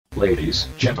Ladies,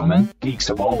 gentlemen,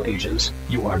 geeks of all ages,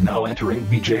 you are now entering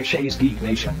BJGN's Geek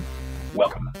Nation.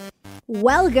 Welcome.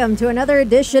 Welcome to another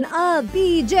edition of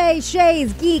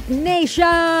BJGN's Geek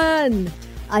Nation.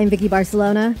 I'm Vicky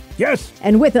Barcelona. Yes.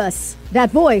 And with us, that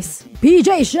voice,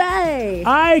 BJ Shea.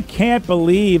 I can't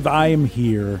believe I am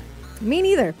here. Me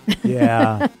neither.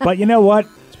 Yeah. But you know what?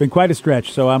 It's been quite a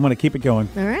stretch, so I'm going to keep it going.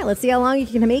 All right, let's see how long you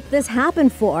can make this happen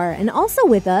for. And also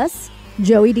with us,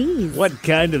 Joey Dees. What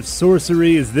kind of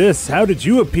sorcery is this? How did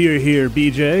you appear here,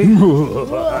 BJ?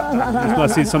 This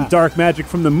must be some dark magic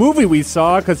from the movie we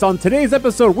saw, because on today's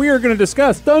episode, we are going to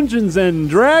discuss Dungeons and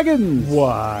Dragons.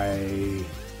 Why?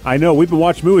 I know, we've been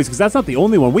watching movies, because that's not the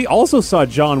only one. We also saw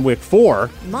John Wick 4.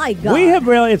 My God. We have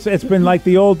really, it's been like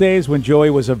the old days when Joey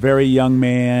was a very young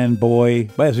man boy.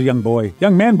 Well, as a young boy.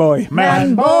 Young man boy.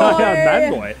 Man boy.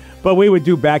 Man boy. But we would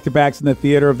do back-to-backs in the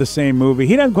theater of the same movie.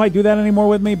 He doesn't quite do that anymore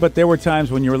with me, but there were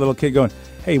times when you were a little kid going,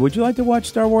 hey, would you like to watch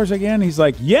Star Wars again? He's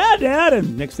like, yeah, Dad.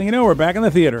 And next thing you know, we're back in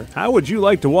the theater. How would you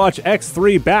like to watch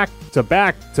X3 back to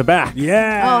back to back?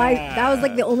 Yeah. Oh, that was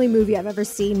like the only movie I've ever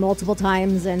seen multiple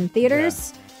times in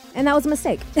theaters. Yeah. And that was a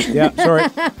mistake. Yeah, sorry.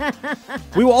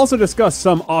 We will also discuss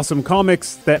some awesome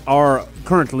comics that are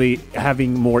currently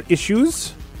having more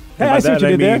issues. Hey, I see what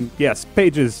you did there. Yes,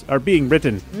 pages are being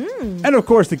written. And of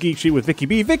course, the Geek Sheet with Vicky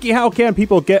B. Vicky, how can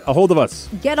people get a hold of us?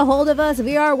 Get a hold of us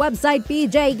via our website,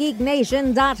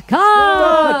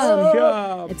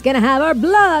 bjgeeknation.com. It's going to have our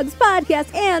blogs,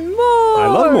 podcasts, and more. I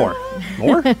love more.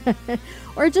 More?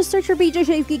 Or just search for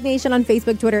BJGN's Geek Nation on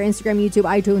Facebook, Twitter, Instagram, YouTube,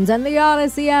 iTunes, and the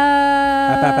Odyssey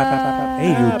app.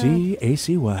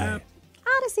 AUDACY.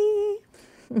 Odyssey.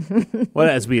 Well,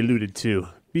 as we alluded to,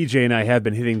 BJ and I have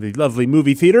been hitting the lovely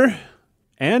movie theater.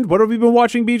 And what have we been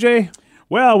watching, BJ?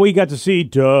 Well, we got to see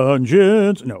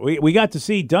we got to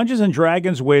see Dungeons and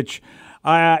Dragons, which,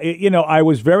 I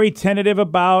was very tentative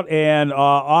about, and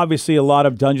obviously a lot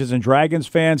of Dungeons and Dragons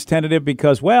fans tentative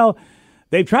because, well,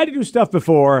 they've tried to do stuff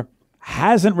before,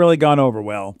 hasn't really gone over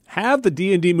well. Have the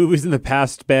DnD movies in the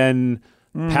past been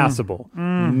passable?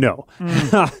 No.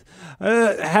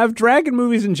 Have dragon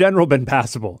movies in general been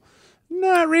passable?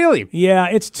 Not really. Yeah,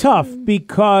 it's tough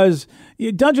because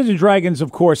Dungeons & Dragons,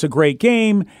 of course, a great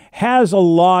game, has a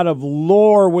lot of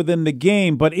lore within the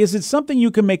game, but is it something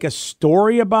you can make a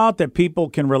story about that people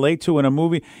can relate to in a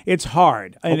movie? It's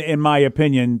hard, in my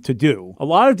opinion, to do. A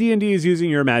lot of D&D is using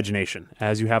your imagination,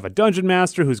 as you have a dungeon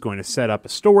master who's going to set up a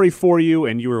story for you,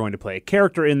 and you are going to play a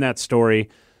character in that story.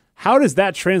 How does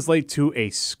that translate to a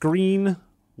screen?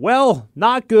 Well,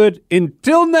 not good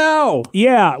until now.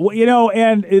 Yeah,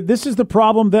 and this is the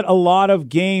problem that a lot of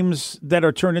games that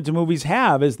are turned into movies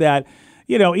have is that,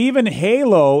 even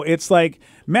Halo, it's like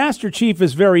Master Chief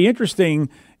is very interesting,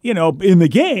 in the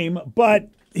game, but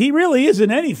he really isn't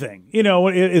anything,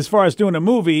 as far as doing a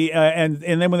movie. And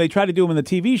then when they try to do him in the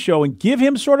TV show and give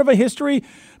him sort of a history,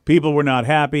 people were not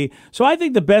happy. So I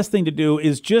think the best thing to do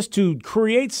is just to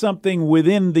create something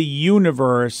within the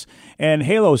universe. And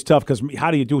Halo's tough because how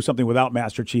do you do something without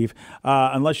Master Chief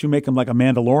unless you make him like a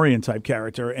Mandalorian type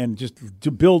character and just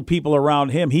to build people around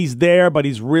him. He's there, but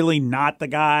he's really not the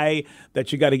guy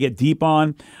that you got to get deep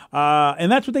on.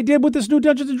 And that's what they did with this new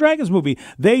Dungeons & Dragons movie.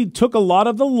 They took a lot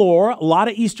of the lore, a lot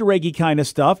of Easter eggy kind of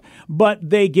stuff, but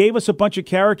they gave us a bunch of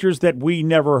characters that we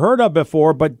never heard of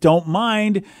before, but don't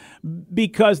mind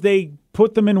because they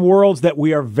put them in worlds that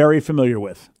we are very familiar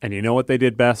with. And you know what they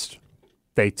did best?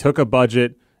 They took a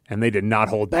budget and they did not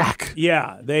hold back.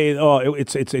 Yeah,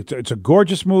 it's a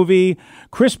gorgeous movie.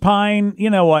 Chris Pine, you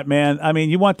know what, man? I mean,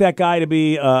 you want that guy to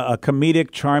be a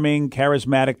comedic, charming,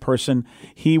 charismatic person.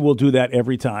 He will do that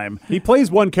every time. He plays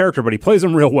one character, but he plays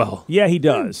him real well. Yeah, he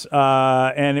does.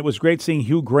 And it was great seeing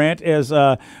Hugh Grant as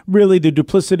really the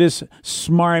duplicitous,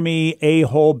 smarmy,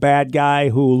 a-hole bad guy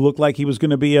who looked like he was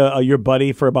going to be your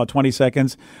buddy for about 20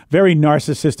 seconds. Very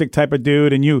narcissistic type of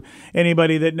dude. And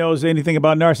anybody that knows anything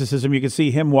about narcissism, you can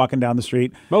see him walking down the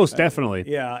street. Most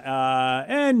definitely.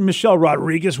 And Michelle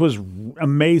Rodriguez was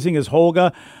amazing as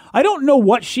Holga. I don't know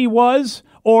what she was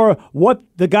or what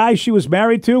the guy she was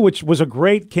married to, which was a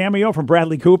great cameo from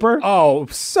Bradley Cooper. Oh,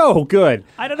 so good.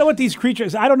 I don't know what these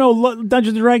creatures, I don't know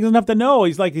Dungeons & Dragons enough to know.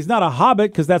 He's not a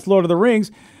hobbit because that's Lord of the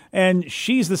Rings. And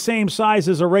she's the same size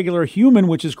as a regular human,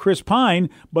 which is Chris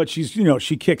Pine, but she's,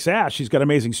 she kicks ass. She's got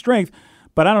amazing strength.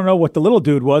 But I don't know what the little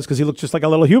dude was because he looked just like a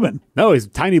little human. No, he's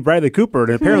tiny Bradley Cooper,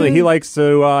 and apparently he likes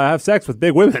to have sex with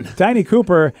big women. Tiny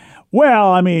Cooper.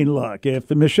 Well, I mean, look, if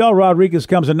Michelle Rodriguez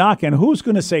comes a knocking, who's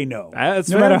going to say no? That's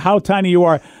no fair. matter how tiny you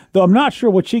are. Though I'm not sure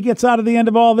what she gets out of the end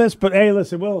of all this, but hey,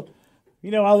 listen,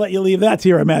 I'll let you leave that to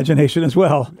your imagination as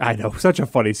well. I know, such a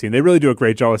funny scene. They really do a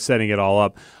great job of setting it all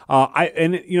up. The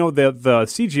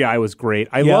CGI was great.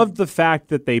 I loved the fact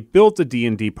that they built a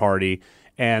D&D party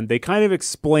and they kind of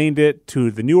explained it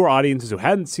to the newer audiences who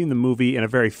hadn't seen the movie in a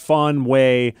very fun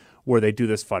way, where they do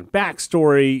this fun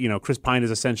backstory. Chris Pine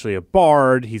is essentially a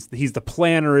bard. He's the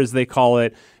planner, as they call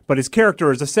it. But his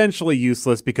character is essentially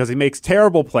useless because he makes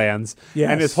terrible plans.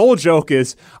 Yes. And his whole joke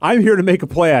is, I'm here to make a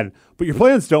plan, but your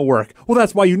plans don't work. Well,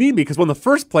 that's why you need me, because when the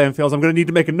first plan fails, I'm going to need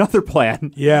to make another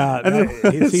plan. Yeah,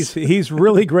 he's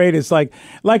really great. It's like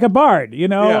a bard,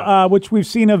 which we've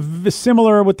seen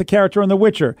similar with the character in The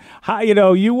Witcher. How, are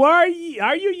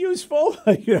you useful?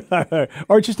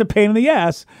 Or just a pain in the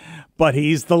ass? But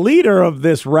he's the leader of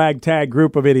this ragtag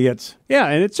group of idiots. Yeah,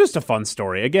 and it's just a fun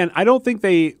story. Again, I don't think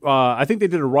I think they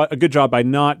did a good job by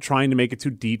not trying to make it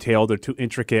too detailed or too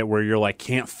intricate where you're like,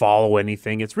 can't follow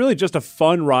anything. It's really just a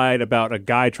fun ride about a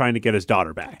guy trying to get his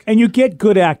daughter back. And you get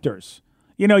good actors.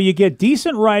 You get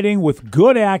decent writing with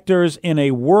good actors in a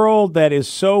world that is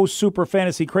so super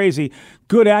fantasy crazy.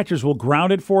 Good actors will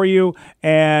ground it for you.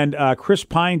 And Chris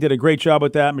Pine did a great job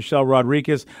with that. Michelle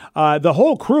Rodriguez. The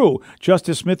whole crew,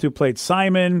 Justice Smith, who played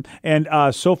Simon, and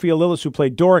Sophia Lillis, who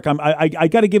played Doric. I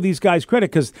got to give these guys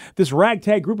credit because this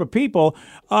ragtag group of people,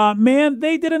 man,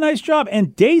 they did a nice job.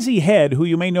 And Daisy Head, who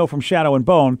you may know from Shadow and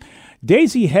Bone,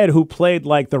 Daisy Head, who played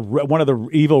like one of the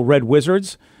evil red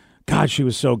wizards. God, she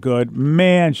was so good.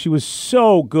 Man, she was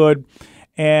so good.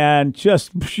 And just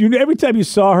every time you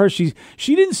saw her, she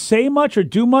didn't say much or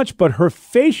do much, but her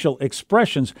facial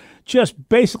expressions just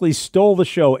basically stole the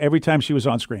show every time she was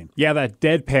on screen. Yeah, that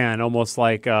deadpan, almost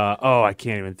like I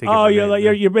can't even think of her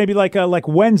name. You're maybe like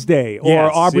Wednesday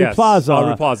or Aubrey Plaza.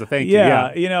 Aubrey Plaza, thank you.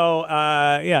 Yeah,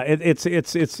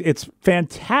 it's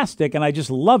fantastic, and I just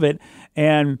love it.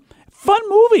 And fun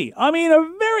movie. I mean,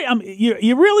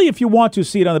 you really, if you want to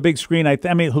see it on the big screen,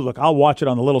 look, I'll watch it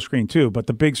on the little screen too, but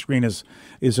the big screen is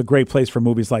a great place for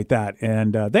movies like that.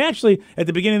 And they actually, at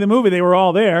the beginning of the movie, they were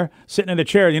all there, sitting in a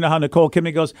chair. You know how Nicole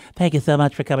Kidman goes, "Thank you so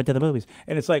much for coming to the movies."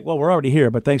 And it's like, well, we're already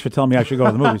here, but thanks for telling me I should go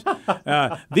to the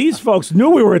movies. These folks knew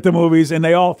we were at the movies, and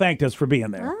they all thanked us for being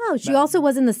there. Oh, she also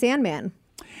was in The Sandman.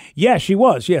 Yeah, she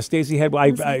was. Yes, Stacey Head.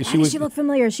 She looked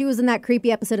familiar. She was in that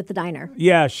creepy episode at the diner.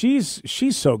 Yeah, she's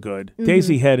so good. Mm-hmm.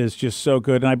 Daisy Head is just so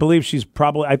good, and I believe she's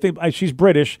she's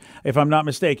British, if I'm not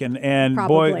mistaken. And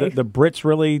probably. Boy, the Brits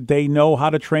really, they know how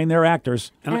to train their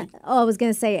actors. I was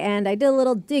going to say, and I did a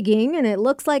little digging, and it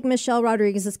looks like Michelle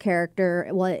Rodriguez's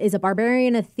character is a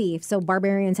barbarian, a thief. So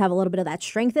barbarians have a little bit of that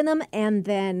strength in them, and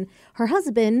then her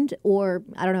husband, or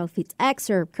I don't know if it's ex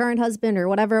or current husband or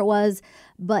whatever it was,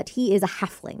 but he is a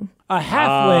halfling. A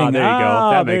halfling. There you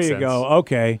go. That makes sense. There you go.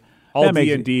 Okay. All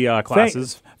D&D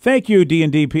classes. Thank you,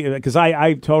 D&D, because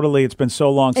I totally, it's been so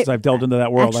long since I've delved into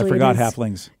that world. Actually, I forgot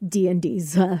halflings.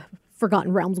 D&D's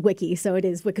Forgotten Realms wiki, so it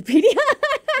is Wikipedia.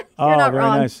 You're not very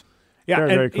wrong. Nice. Yeah, very,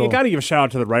 and very cool. You got to give a shout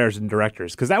out to the writers and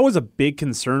directors, because that was a big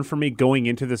concern for me going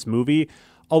into this movie.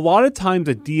 A lot of times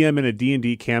a DM in a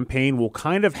D&D campaign will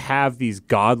kind of have these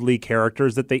godly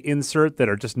characters that they insert that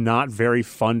are just not very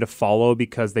fun to follow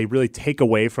because they really take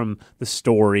away from the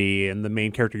story and the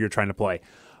main character you're trying to play.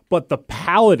 But the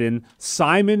paladin,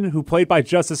 Simon, who played by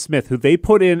Justice Smith, who they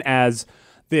put in as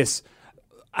this,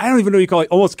 I don't even know what you call it,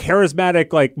 almost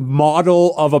charismatic like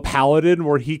model of a paladin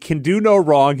where he can do no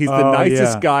wrong. He's the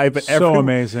nicest guy, but so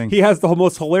amazing. He has the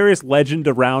most hilarious legend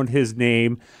around his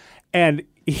name. And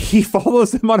he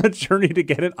follows them on a journey to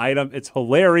get an item. It's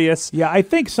hilarious. Yeah, I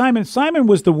think Simon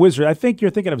was the wizard. I think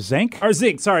you're thinking of Zank. Or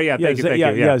Zink, sorry, thank you.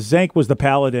 Yeah, Zank was the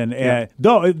paladin.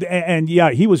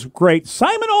 He was great.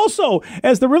 Simon also,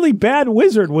 as the really bad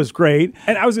wizard, was great.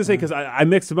 And I was going to say, because I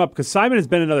mixed them up, because Simon has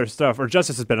been in other stuff, or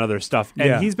Justice has been in other stuff,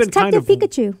 and he's been kind of...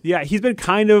 Pikachu. Yeah, he's been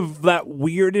kind of that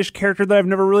weirdish character that I've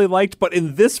never really liked, but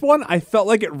in this one, I felt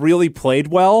like it really played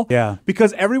well. Yeah.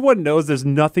 Because everyone knows there's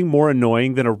nothing more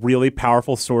annoying than a really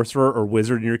powerful sorcerer or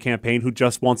wizard in your campaign who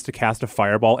just wants to cast a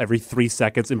fireball every 3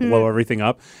 seconds and blow everything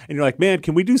up. And you're like, man,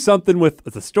 can we do something with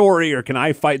the story, or can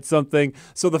I fight something?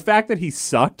 So the fact that he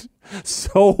sucked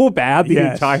so bad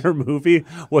the entire movie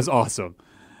was awesome.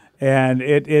 And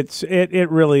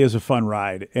it really is a fun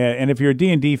ride. And if you're a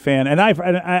D&D fan, and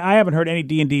I haven't heard any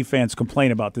D&D fans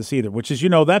complain about this either, which is,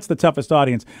 that's the toughest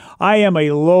audience. I am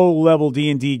a low-level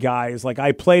D&D guy. It's like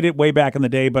I played it way back in the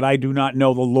day, but I do not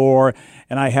know the lore,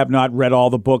 and I have not read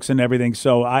all the books and everything.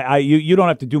 So you don't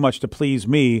have to do much to please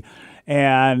me.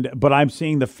 But I'm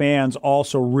seeing the fans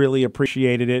also really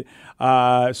appreciated it.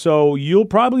 So you'll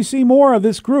probably see more of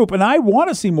this group, and I want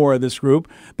to see more of this group.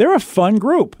 They're a fun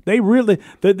group. They really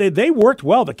they worked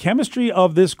well. The chemistry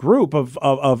of this group of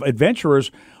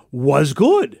adventurers was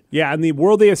good. Yeah, and the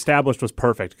world they established was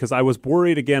perfect because I was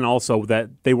worried again also that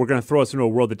they were going to throw us into a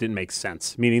world that didn't make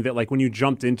sense, meaning that like when you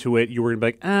jumped into it, you were going to be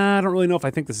like, I don't really know if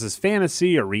I think this is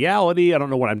fantasy or reality. I don't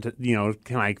know what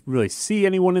can I really see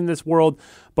anyone in this world?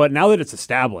 But now that it's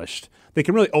established, they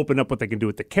can really open up what they can do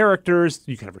with the characters.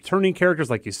 You can have returning characters,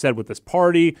 like you said, with this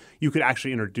party. You could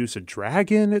actually introduce a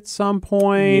dragon at some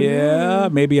point. Yeah,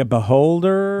 maybe a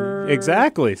beholder.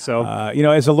 Exactly. So,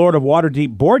 as a Lord of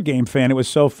Waterdeep board game fan, it was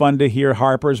so fun to hear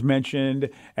Harper's mentioned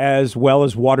as well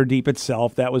as Waterdeep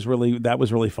itself. That was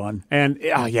really fun. And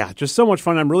just so much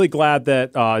fun. I'm really glad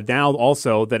that now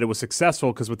also that it was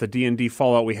successful because with the D&D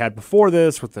fallout we had before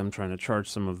this, with them trying to charge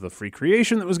some of the free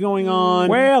creation that was going on.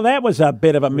 Well, that was a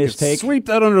bit of a mistake. Sweep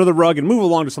that under the rug and move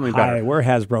along to something better. Hi, we're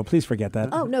Hasbro. Please forget that.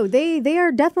 Oh, no, they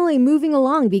are definitely moving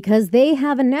along because they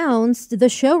have announced the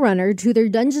showrunner to their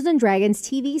Dungeons & Dragons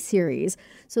TV series.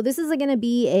 So this is going to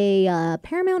be a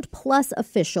Paramount Plus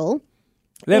official.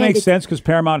 That makes sense because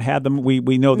Paramount had them. We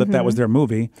know that was their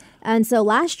movie. And so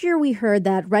last year we heard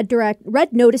that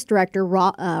Red Notice director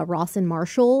Rawson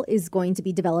Marshall is going to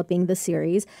be developing the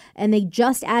series. And they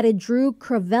just added Drew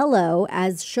Crivello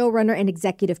as showrunner and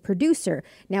executive producer.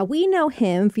 Now we know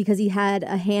him because he had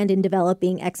a hand in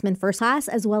developing X-Men First Class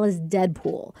as well as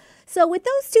Deadpool. So with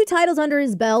those two titles under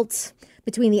his belt,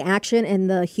 between the action and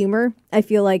the humor, I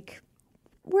feel like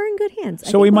we're in good hands.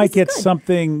 So we might get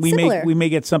something. We may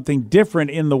get something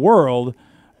different in the world,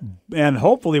 and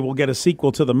hopefully we'll get a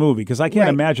sequel to the movie. Because I can't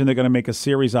imagine they're going to make a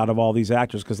series out of all these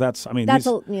actors. Because that's a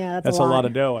lot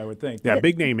of dough, I would think. Yeah,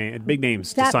 big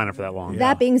names to sign up for that long.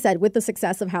 That being said, with the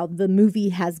success of how the movie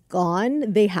has gone,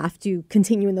 they have to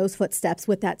continue in those footsteps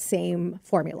with that same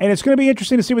formula. And it's going to be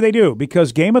interesting to see what they do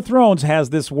because Game of Thrones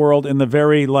has this world in the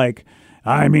very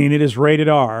it is rated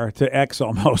R to X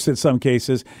almost in some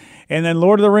cases. And then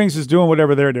Lord of the Rings is doing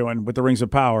whatever they're doing with the Rings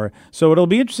of Power. So it'll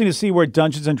be interesting to see where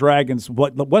Dungeons and Dragons,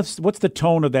 what's the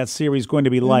tone of that series going to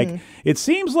be like. It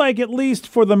seems like, at least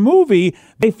for the movie,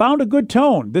 they found a good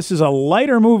tone. This is a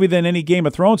lighter movie than any Game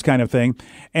of Thrones kind of thing,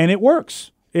 and it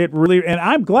works. It really, and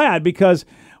I'm glad because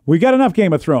we got enough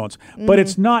Game of Thrones, but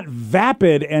it's not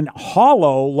vapid and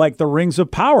hollow like the Rings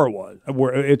of Power was.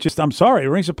 I'm sorry,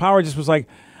 Rings of Power just was like,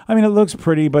 it looks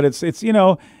pretty, but it's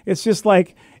just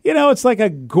like, it's like a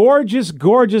gorgeous,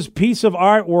 gorgeous piece of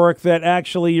artwork that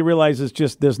actually you realize is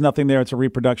just, there's nothing there. It's a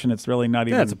reproduction. It's really not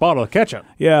even. Yeah, it's a bottle of ketchup.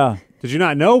 Yeah. Did you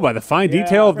not know by the fine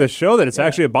detail of this show that it's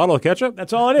actually a bottle of ketchup?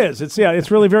 That's all it is.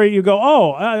 It's really very, you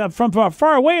go, from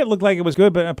far away it looked like it was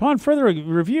good, but upon further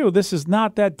review, this is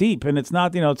not that deep. And it's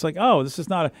not, it's like, this is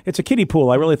not, it's a kiddie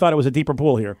pool. I really thought it was a deeper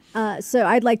pool here. So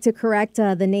I'd like to correct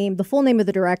the full name of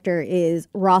the director is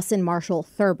Rawson Marshall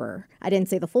Thurber. I didn't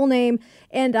say the full name.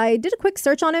 And I did a quick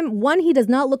search on him. One, he does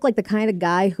not look like the kind of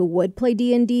guy who would play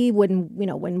D&D when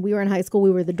we were in high school,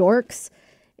 we were the dorks.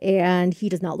 And he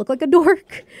does not look like a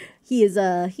dork. He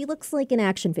looks like an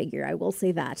action figure. I will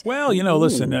say that. Well,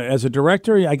 listen, as a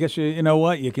director, I guess you know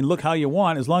what? You can look how you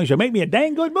want as long as you make me a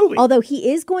dang good movie. Although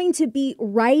he is going to be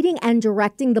writing and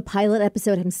directing the pilot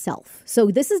episode himself.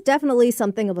 So this is definitely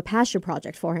something of a passion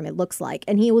project for him, it looks like.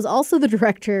 And he was also the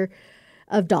director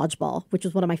of Dodgeball, which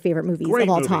was one of my favorite movies of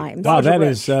all time. Wow,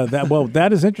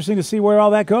 that is interesting to see where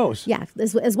all that goes. Yeah,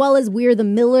 as well as We're the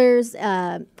Millers,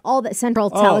 all that Central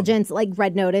Intelligence, like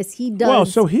Red Notice. He does. Well,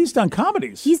 so he's done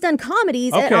comedies. He's done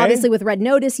comedies, and obviously with Red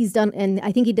Notice, he's done, and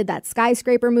I think he did that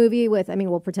Skyscraper movie with.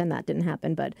 We'll pretend that didn't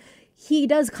happen, but he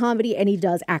does comedy and he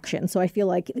does action. So I feel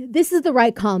like this is the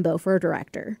right combo for a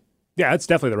director. Yeah, it's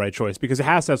definitely the right choice because it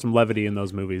has to have some levity in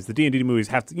those movies. The D&D movies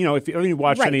have to, if you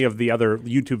watch any of the other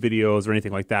YouTube videos or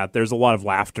anything like that, there's a lot of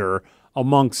laughter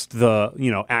amongst the,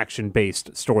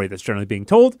 action-based story that's generally being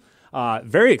told.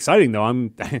 Very exciting, though.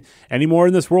 Any more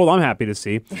in this world, I'm happy to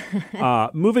see.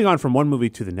 Moving on from one movie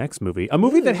to the next movie, a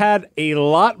movie that had a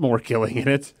lot more killing in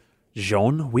it.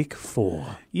 John Wick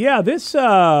 4. Yeah, this,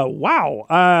 everybody,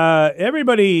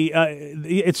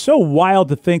 it's so wild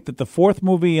to think that the fourth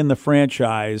movie in the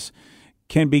franchise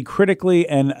can be critically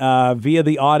and via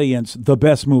the audience the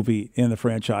best movie in the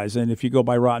franchise. And if you go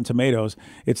by Rotten Tomatoes,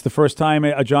 it's the first time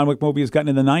a John Wick movie has gotten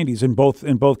in the 90s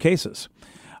in both cases.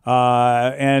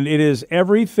 And it is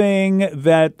everything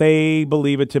that they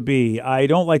believe it to be. I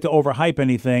don't like to overhype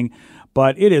anything,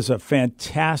 but it is a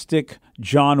fantastic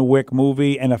John Wick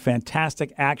movie and a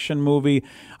fantastic action movie.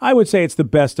 I would say it's the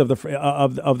best of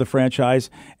the franchise.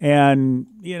 And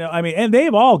and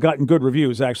they've all gotten good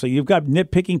reviews. Actually, you've got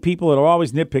nitpicking people that are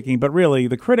always nitpicking, but really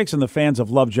the critics and the fans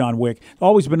have loved John Wick. It's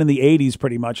always been in the 80s,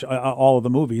 pretty much all of the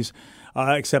movies,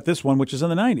 except this one, which is in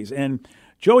the 90s. And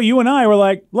Joey, you and I were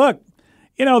like, look,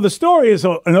 the story is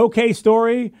an okay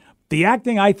story. The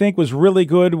acting, I think, was really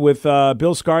good with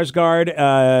Bill Skarsgård,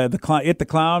 the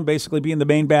clown, basically being the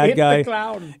main bad guy. The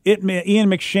clown. Ian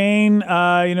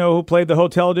McShane, who played the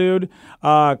hotel dude.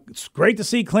 It's great to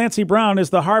see Clancy Brown as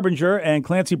the Harbinger, and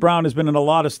Clancy Brown has been in a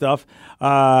lot of stuff.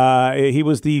 He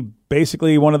was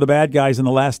basically one of the bad guys in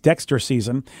the last Dexter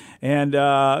season, and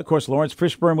of course Lawrence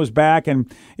Fishburne was back,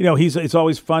 and it's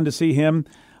always fun to see him.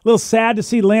 A little sad to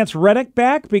see Lance Reddick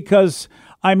back because.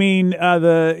 I mean,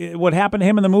 what happened to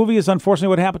him in the movie is unfortunately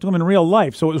what happened to him in real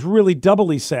life. So it was really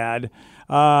doubly sad.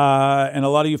 And a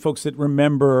lot of you folks that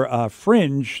remember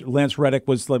Fringe, Lance Reddick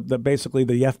was basically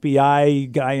the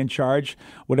FBI guy in charge,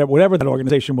 whatever that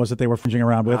organization was that they were fringing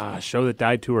around with. Show that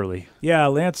died too early. Yeah,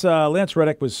 Lance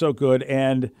Reddick was so good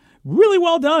and really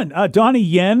well done. Donnie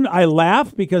Yen, I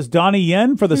laugh because Donnie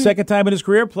Yen, for the second time in his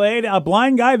career, played a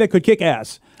blind guy that could kick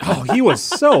ass. Oh, he was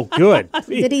so good.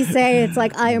 Did he say it's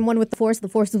like, I am one with the Force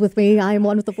is with me, I am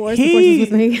one with the Force is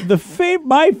with me?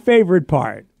 My favorite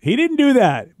part, he didn't do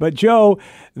that. But Joe,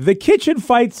 the kitchen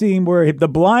fight scene where the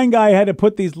blind guy had to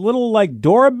put these little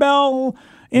doorbell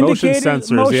indicators,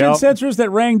 motion sensors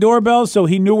that rang doorbells so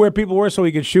he knew where people were so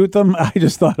he could shoot them. I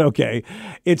just thought, okay,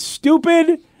 it's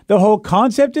stupid. The whole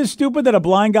concept is stupid that a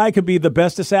blind guy could be the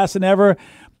best assassin ever,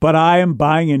 but I am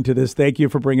buying into this. Thank you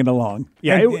for bringing it along.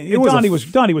 Yeah, Donnie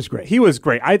was great. He was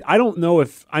great. I don't know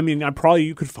if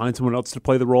you could find someone else to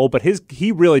play the role, but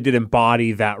he really did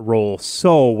embody that role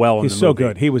so well. He's so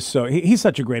good. He's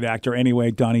such a great actor.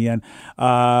 Anyway, Donnie Yen. They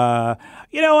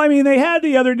had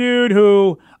the other dude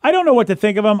who I don't know what to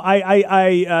think of him.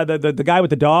 The guy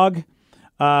with the dog.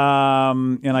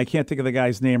 And I can't think of the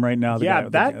guy's name right now.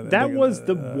 That was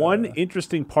the one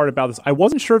interesting part about this. I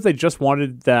wasn't sure if they just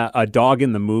wanted a dog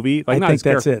in the movie. I think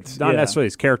that's it. Not necessarily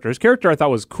his character. His character I thought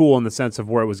was cool in the sense of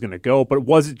where it was going to go, but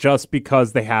was it just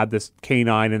because they had this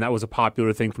canine and that was a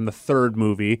popular thing from the third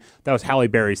movie? That was Halle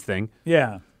Berry's thing.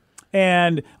 Yeah.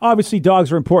 And obviously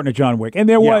dogs are important to John Wick. And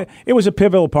it was a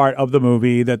pivotal part of the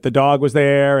movie that the dog was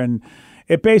there, and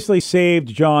it basically saved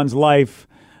John's life.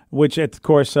 Which, of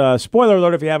course, spoiler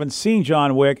alert, if you haven't seen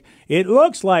John Wick, it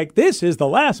looks like this is the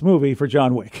last movie for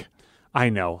John Wick. I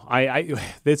know.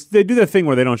 They do the thing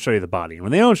where they don't show you the body. And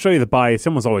when they don't show you the body,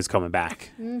 someone's always coming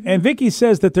back. Mm-hmm. And Vicky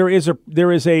says that there is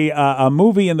a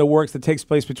movie in the works that takes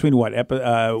place between 3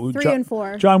 and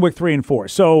 4. John Wick 3 and 4.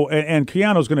 So, and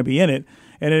Keanu's going to be in it.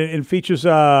 And it features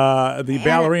the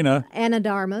ballerina. Ana de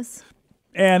Armas.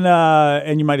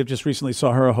 And you might have just recently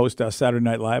saw her host Saturday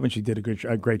Night Live, and she did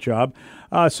a great job.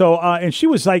 And she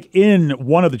was in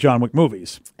one of the John Wick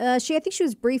movies. I think she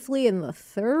was briefly in the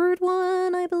third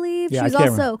one, I believe. Yeah, she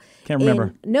was can't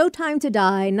remember. In No Time to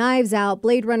Die, Knives Out,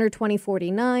 Blade Runner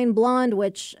 2049, Blonde,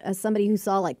 which as somebody who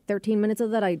saw 13 minutes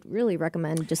of that, I really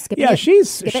recommend just skipping it. Yeah,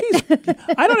 she's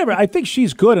I think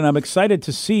she's good, and I'm excited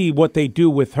to see what they do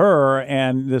with her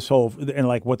and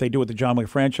what they do with the John Wick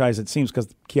franchise. It seems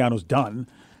because Keanu's done.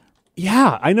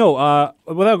 Yeah, I know.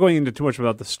 Without going into too much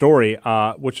about the story,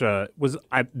 which was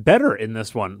better in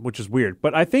this one, which is weird.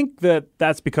 But I think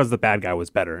that's because the bad guy was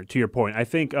better, to your point. I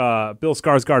think Bill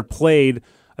Skarsgård played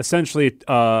essentially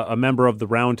a member of the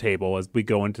Round Table, as we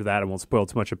go into that. I won't spoil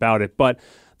too much about it. But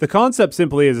the concept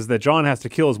simply is that John has to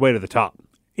kill his way to the top.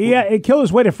 Yeah, it killed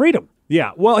his way to freedom.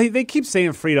 Yeah, well, they keep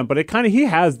saying freedom, but he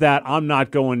has that I'm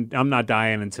not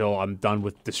dying until I'm done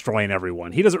with destroying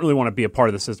everyone. He doesn't really want to be a part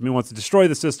of the system. He wants to destroy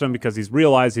the system because he's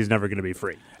realized he's never going to be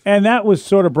free. And that was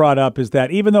sort of brought up, is that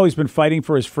even though he's been fighting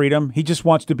for his freedom, he just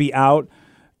wants to be out.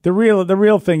 The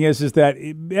real thing is that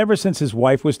ever since his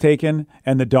wife was taken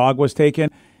and the dog was taken,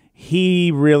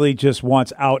 he really just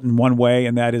wants out in one way,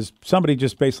 and that is somebody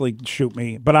just basically shoot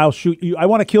me, but I'll shoot you. I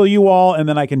want to kill you all, and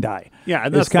then I can die. Yeah,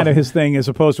 and that's kind of his thing, as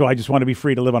opposed to I just want to be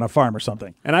free to live on a farm or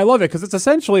something. And I love it because it's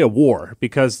essentially a war,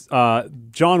 because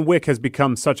John Wick has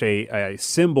become such a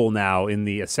symbol now in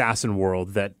the assassin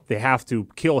world that they have to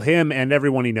kill him and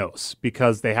everyone he knows,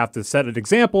 because they have to set an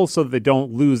example so that they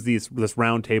don't lose this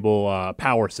round table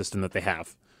power system that they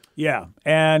have. Yeah,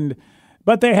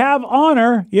 but they have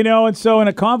honor, and so in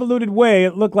a convoluted way,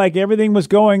 it looked like everything was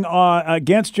going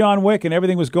against John Wick and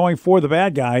everything was going for the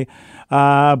bad guy.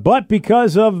 But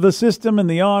because of the system and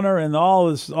the honor and all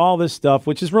this stuff,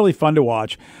 which is really fun to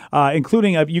watch,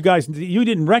 including you guys, you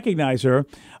didn't recognize her,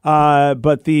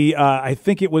 but I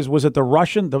think it was it the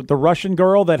Russian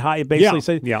girl that basically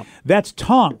said, yeah, that's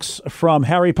Tonks from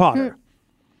Harry Potter.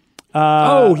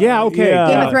 Okay. Yeah.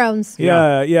 Game of Thrones.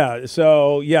 Yeah.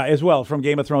 So, as well, from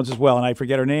Game of Thrones as well. And I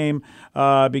forget her name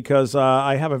because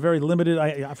I have a very limited,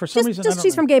 for some reason, I don't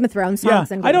She's from Game of Thrones. Yeah,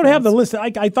 Game I don't of have the Thrones.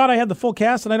 list. I thought I had the full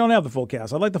cast, and I don't have the full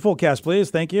cast. I'd like the full cast,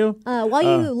 please. Thank you. While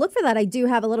you look for that, I do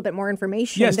have a little bit more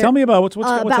information. Yes, tell me about what's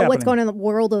about happening. what's going on in the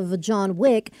world of John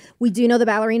Wick. We do know the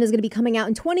Ballerina is going to be coming out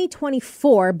in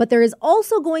 2024, but there is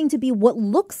also going to be what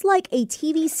looks like a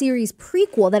TV series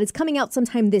prequel that is coming out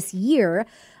sometime this year.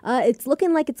 It's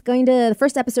looking like the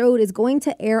first episode is going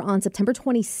to air on September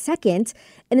 22nd,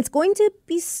 and it's going to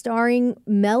be starring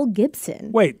Mel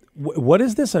Gibson. Wait, what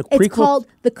is this? A prequel? It's called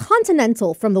The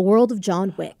Continental from the World of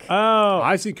John Wick. Oh,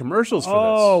 I see commercials for this.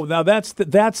 Oh, now that's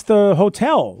the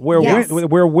hotel where Yes.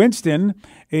 where Winston,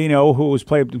 who was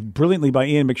played brilliantly by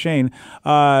Ian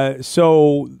McShane.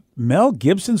 So Mel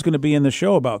Gibson's going to be in the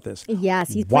show about this.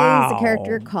 Yes, he Wow. plays a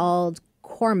character called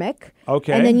Cormac.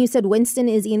 Okay. And then you said Winston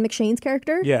is Ian McShane's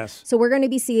character? Yes. So we're going to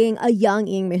be seeing a young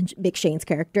Ian McShane's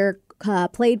character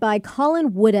played by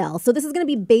Colin Woodell. So this is going to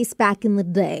be based back in the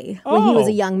day when he was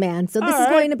a young man. So this is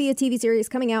going to be a TV series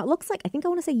coming out. Looks like, I think I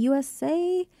want to say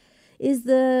USA is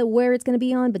where it's going to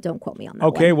be on, but don't quote me on that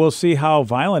Okay, one. we'll see how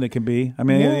violent it can be. I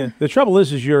mean, the trouble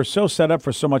is you're so set up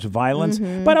for so much violence.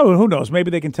 Mm-hmm. But who knows?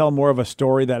 Maybe they can tell more of a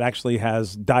story that actually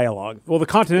has dialogue. Well, the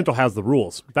Continental has the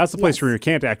rules. That's the place where you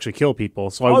can't actually kill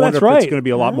people. So I Oh, wonder that's if right. it's going to be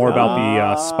a lot more about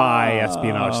the spy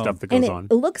espionage stuff that And goes it on.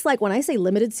 looks like when I say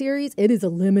limited series, it is a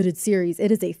limited series.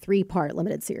 It is a 3-part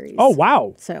limited series. Oh,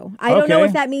 wow. So I don't know Okay.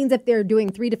 if that means if they're doing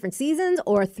 3 different seasons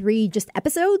or 3 just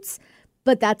episodes,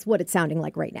 but that's what it's sounding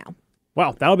like right now.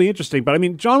 Wow, that'll be interesting. But I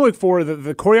mean, John Wick 4,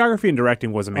 the choreography and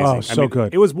directing was amazing. Oh, so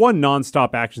good. It was one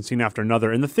nonstop action scene after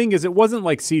another. And the thing is, it wasn't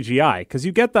like CGI, because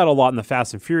you get that a lot in the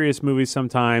Fast and Furious movies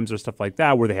sometimes or stuff like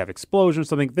that, where they have explosions or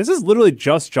something. This is literally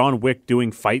just John Wick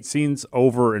doing fight scenes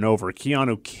over and over.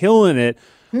 Keanu killing it.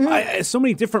 So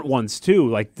many different ones, too,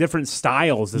 like different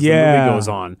styles as the movie goes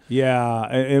on. Yeah,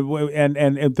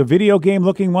 and the video game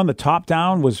looking one, the top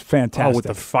down was fantastic. Oh, with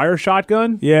the fire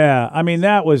shotgun? Yeah, I mean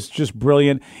that was just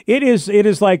brilliant. It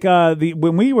is like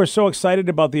when we were so excited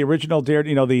about the original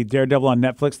the Daredevil on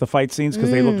Netflix, the fight scenes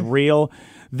because they looked real.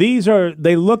 They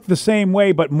look the same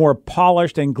way but more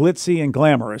polished and glitzy and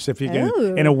glamorous, if you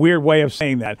can, in a weird way of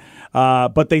saying that.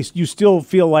 But you still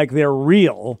feel like they're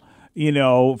real.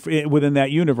 Within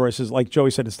that universe, is like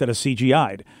Joey said, instead of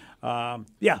CGI'd.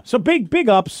 So big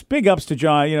ups to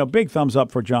John. Big thumbs up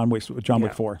for John Wick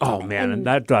 4. Oh man, and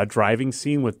that driving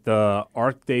scene with the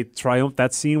Arc de Triomphe,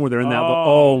 that scene where they're in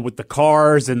that with the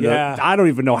cars and I don't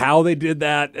even know how they did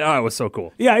that. Oh, it was so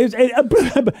cool. Yeah,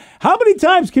 how many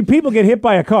times can people get hit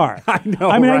by a car? I know.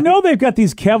 I mean, right? I know they've got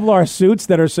these Kevlar suits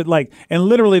that are and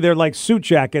literally they're like suit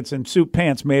jackets and suit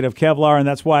pants made of Kevlar, and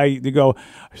that's why you go,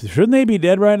 shouldn't they be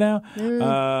dead right now?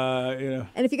 And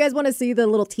if you guys want to see the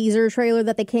little teaser trailer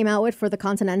that they came out with for the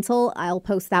Continental, I'll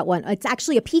post that one. It's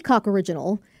actually a Peacock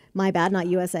original. My bad, not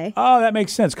USA. Oh, that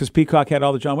makes sense because Peacock had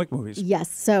all the John Wick movies.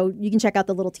 Yes, so you can check out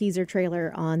the little teaser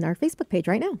trailer on our Facebook page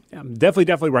right now. Yeah,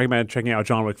 definitely recommend checking out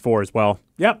John Wick 4 as well.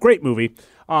 Yep. Great movie.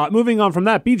 Moving on from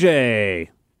that, BJ,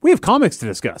 we have comics to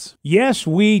discuss. Yes,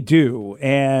 we do,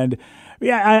 and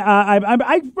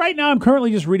I right now I'm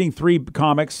currently just reading 3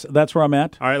 comics. That's where I'm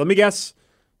at. All right, let me guess.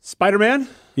 Spider-Man,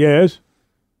 Yes.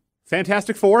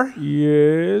 Fantastic Four,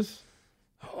 Yes.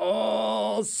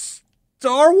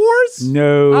 Star Wars?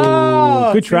 No.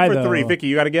 Oh, Good 2 try for though. 3. Vicky,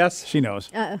 you got a guess? She knows.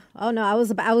 Oh no, I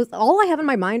was all I have in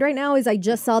my mind right now is I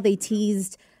just saw they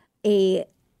teased the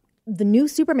new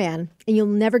Superman, and you'll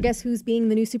never guess who's being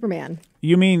the new Superman.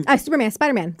 You mean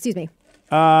Spider-Man, excuse me.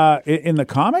 in the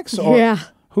comics? Or Yeah.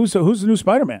 Who's the new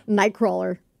Spider-Man?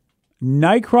 Nightcrawler.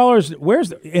 Nightcrawler's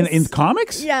in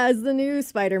comics? Yeah, it's the new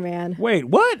Spider-Man. Wait,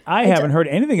 what? I haven't heard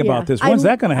anything about this. When's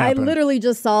that going to happen? I literally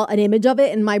just saw an image of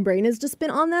it, and my brain has just been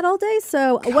on that all day.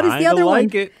 So, what is the other one?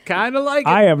 Kind of like it.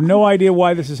 I have no idea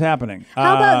why this is happening.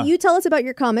 How about you tell us about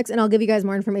your comics, and I'll give you guys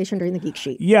more information during the Geek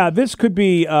Sheet. Yeah, this could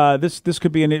be this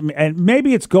could be and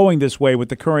maybe it's going this way with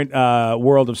the current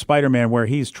world of Spider-Man, where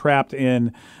he's trapped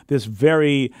in this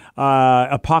very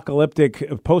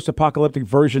post-apocalyptic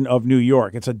version of New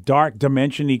York. It's a dark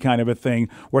dimension-y kind of a thing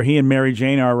where he and Mary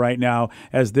Jane are right now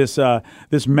as this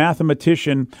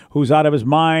mathematician who's out of his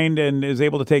mind and is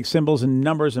able to take symbols and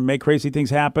numbers and make crazy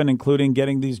things happen, including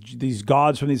getting these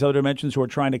gods from these other dimensions who are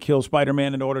trying to kill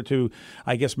Spider-Man in order to,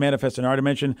 I guess, manifest in our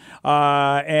dimension.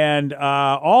 And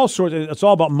all sorts. It's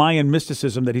all about Mayan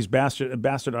mysticism that he's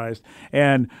bastardized.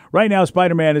 And right now,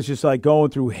 Spider-Man is just like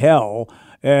going through hell.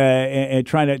 And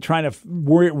trying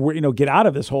to get out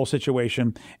of this whole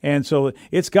situation, and so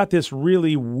it's got this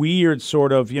really weird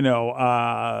sort of,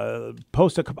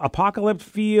 post-apocalypse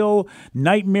feel,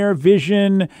 nightmare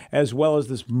vision, as well as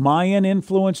this Mayan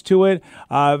influence to it.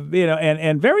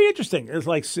 And very interesting. It's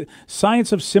like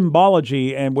science of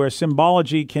symbology, and where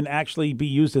symbology can actually be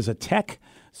used as a tech.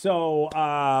 So,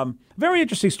 very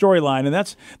interesting storyline, and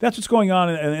that's what's going on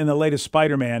in the latest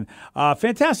Spider-Man.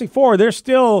 Fantastic Four, they're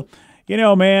still,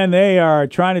 they are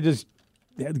trying to just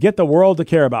get the world to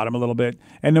care about them a little bit.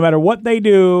 And no matter what they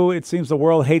do, it seems the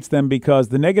world hates them because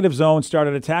the negative zone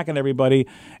started attacking everybody,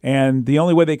 and the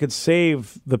only way they could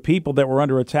save the people that were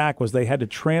under attack was they had to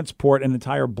transport an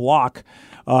entire block,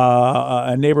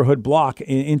 a neighborhood block,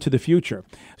 into the future.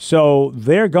 So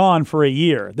they're gone for a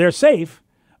year. They're safe,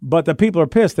 but the people are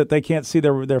pissed that they can't see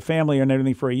their family and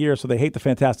everything for a year, so they hate the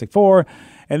Fantastic Four.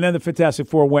 And then the Fantastic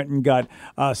Four went and got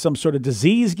some sort of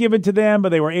disease given to them, but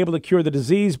they were able to cure the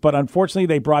disease. But unfortunately,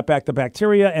 they brought back the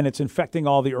bacteria, and it's infecting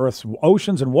all the Earth's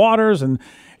oceans and waters, and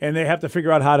they have to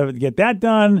figure out how to get that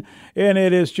done. And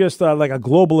it is just like a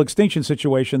global extinction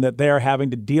situation that they're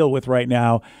having to deal with right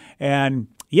now. And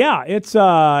yeah, it's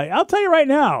I'll tell you right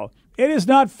now, it is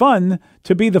not fun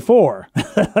to be the Four.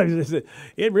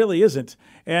 It really isn't.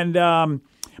 And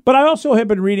but I also have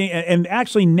been reading, and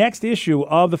actually next issue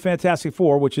of the Fantastic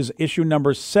Four, which is issue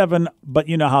number 7, but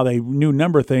you know how they new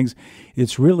number things,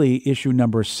 it's really issue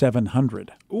number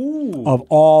 700 of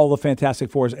all the Fantastic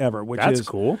Fours ever, which That's is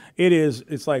cool. It is.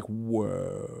 It's like,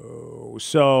 whoa.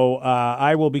 So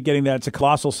I will be getting that. It's a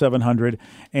colossal 700,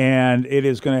 and it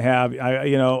is going to have,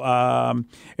 and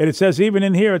it says, even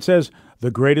in here, it says, the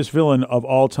greatest villain of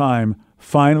all time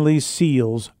finally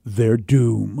seals their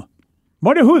doom.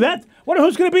 Wonder who's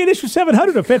going to be in issue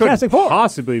 700 of Fantastic Four?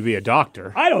 Possibly be a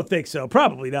doctor. I don't think so.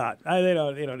 Probably not. They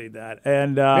don't need that.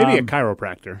 And Maybe a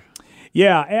chiropractor.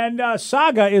 Yeah, and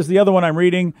Saga is the other one I'm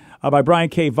reading by Brian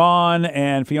K. Vaughan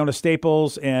and Fiona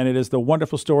Staples, and it is the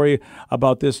wonderful story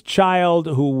about this child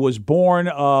who was born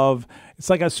of, it's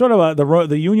like a sort of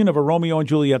the union of a Romeo and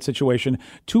Juliet situation,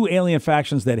 two alien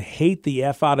factions that hate the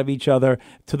F out of each other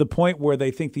to the point where they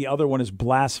think the other one is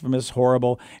blasphemous,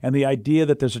 horrible, and the idea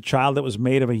that there's a child that was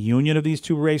made of a union of these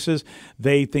two races,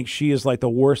 they think she is like the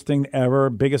worst thing ever,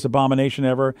 biggest abomination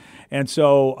ever, and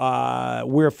so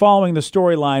we're following the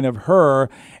storyline of her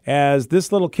as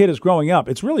this little kid is growing up.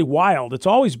 It's really wild. It's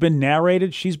always been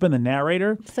narrated. She's been the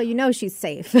narrator. So she's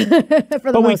safe for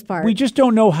the most part. We just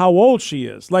don't know how old she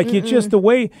is. Like, it's just the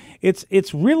way,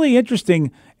 it's really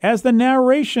interesting. As the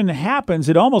narration happens,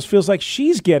 it almost feels like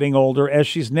she's getting older as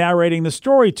she's narrating the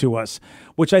story to us,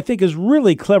 which I think is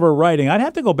really clever writing. I'd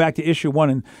have to go back to issue 1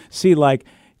 and see, like,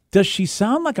 does she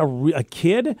sound like a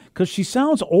kid? Because she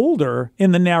sounds older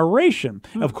in the narration.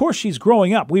 Of course, she's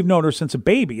growing up. We've known her since a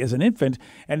baby, as an infant,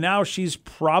 and now she's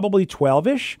probably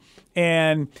 12-ish.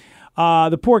 And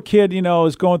the poor kid,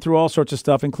 is going through all sorts of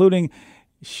stuff, including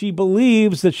she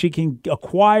believes that she can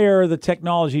acquire the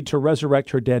technology to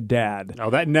resurrect her dead dad. Oh,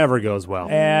 that never goes well.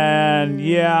 And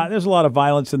yeah, there's a lot of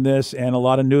violence in this and a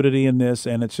lot of nudity in this,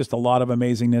 and it's just a lot of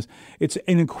amazingness. It's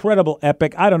an incredible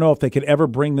epic. I don't know if they could ever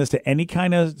bring this to any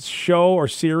kind of show or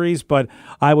series, but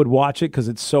I would watch it because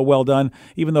it's so well done.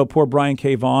 Even though poor Brian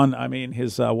K. Vaughan, I mean,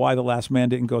 his Why the Last Man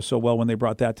didn't go so well when they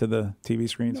brought that to the TV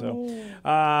screen. So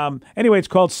anyway, it's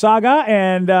called Saga,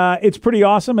 and it's pretty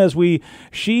awesome as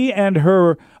she and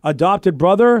her adopted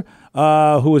brother,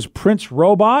 who is Prince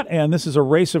Robot, and this is a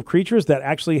race of creatures that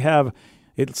actually have,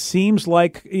 it seems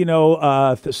like,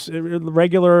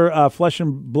 regular flesh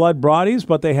and blood bodies,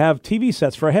 but they have TV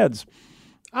sets for heads.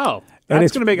 Oh,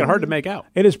 that's going to make it hard to make out.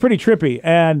 It is pretty trippy.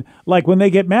 And like when they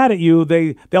get mad at you,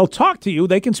 they'll talk to you.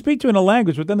 They can speak to you in a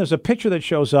language, but then there's a picture that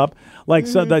shows up. Like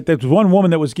so, like there's one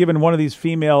woman that was giving one of these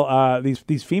female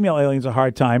these female aliens a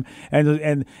hard time,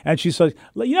 and she says,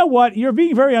 "You know what? You're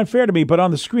being very unfair to me." But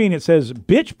on the screen it says,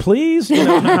 "Bitch, please."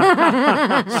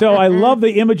 So I love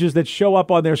the images that show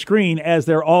up on their screen as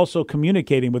they're also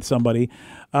communicating with somebody.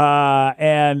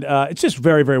 And it's just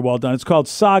very, very well done. It's called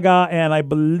Saga, and I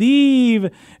believe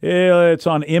it's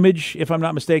on Image, if I'm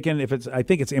not mistaken. I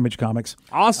think it's Image Comics.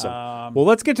 Awesome. Well,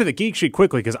 let's get to the Geek Sheet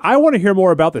quickly, because I want to hear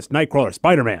more about this Nightcrawler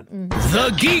Spider-Man.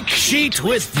 The Geek Sheet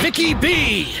with Vicky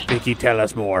B. Vicky, tell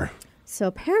us more. So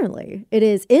apparently, it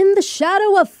is in the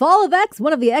shadow of Fall of X,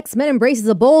 one of the X-Men embraces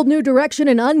a bold new direction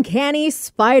in Uncanny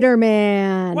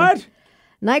Spider-Man. What?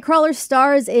 Nightcrawler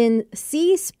stars in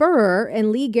C. Spurrier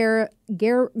and Lee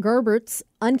Gerbert's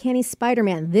Uncanny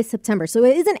Spider-Man this September. So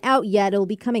it isn't out yet. It'll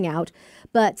be coming out.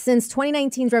 But since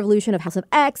 2019's revolution of House of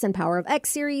X and Power of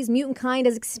X series, mutant kind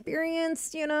has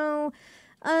experienced,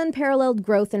 unparalleled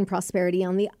growth and prosperity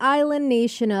on the island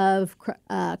nation of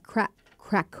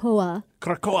Krakoa.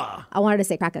 Krakoa. I wanted to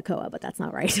say Krakoa, but that's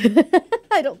not right.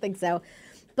 I don't think so.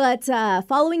 But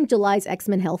following July's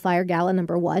X-Men Hellfire Gala #1,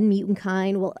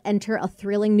 Mutantkind will enter a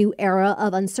thrilling new era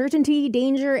of uncertainty,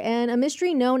 danger, and a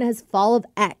mystery known as Fall of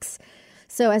X.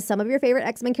 So as some of your favorite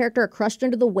X-Men characters are crushed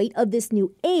under the weight of this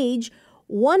new age,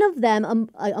 one of them,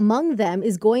 among them,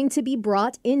 is going to be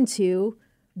brought into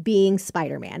being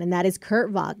Spider-Man, and that is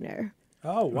Kurt Wagner.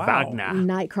 Oh, wow. Wagner.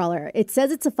 Nightcrawler. It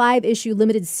says it's a 5-issue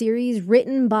limited series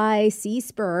written by C.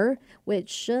 Spur,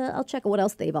 which I'll check what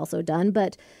else they've also done,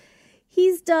 but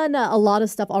he's done a lot of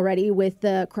stuff already with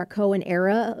the Krakoan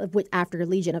era after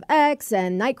Legion of X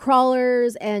and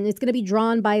Nightcrawlers, and it's going to be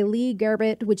drawn by Lee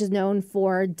Garbett, which is known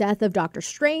for Death of Doctor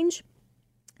Strange.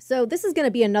 So this is going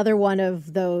to be another one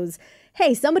of those,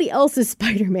 hey, somebody else is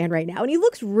Spider-Man right now, and he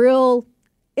looks real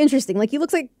interesting. Like, he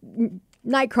looks like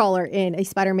Nightcrawler in a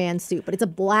Spider-Man suit, but it's a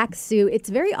black suit. It's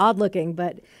very odd looking,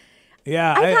 but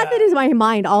yeah, I've had that in my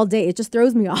mind all day. It just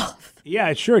throws me off. Yeah,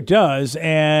 it sure does.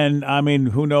 And, I mean,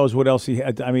 who knows what else he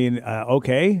had. I mean,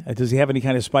 okay. Does he have any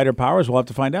kind of spider powers? We'll have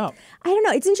to find out. I don't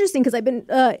know. It's interesting because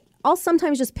I'll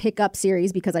sometimes just pick up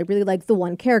series because I really like the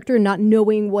one character, not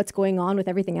knowing what's going on with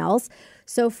everything else.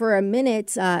 So for a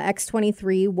minute,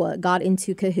 X-23 got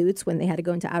into cahoots when they had to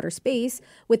go into outer space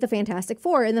with the Fantastic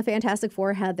Four. And the Fantastic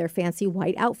Four had their fancy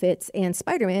white outfits, and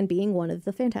Spider-Man being one of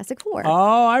the Fantastic Four.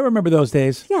 Oh, I remember those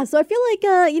days. Yeah, so I feel like,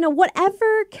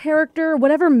 whatever character,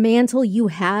 whatever mantle you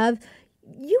have,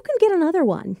 you can get another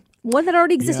one. One that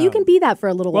already exists. Yeah. You can be that for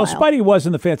a little while. Well, Spidey was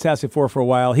in the Fantastic Four for a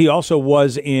while. He also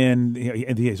was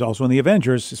he's also in the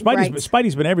Avengers.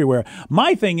 Spidey's been everywhere.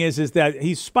 My thing is that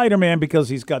he's Spider-Man because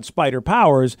he's got spider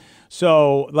powers.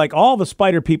 So, like, all the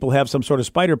spider people have some sort of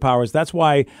spider powers. That's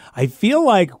why I feel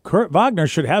like Kurt Wagner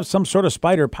should have some sort of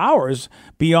spider powers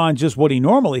beyond just what he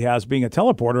normally has, being a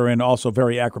teleporter and also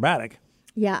very acrobatic.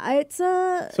 Yeah, it's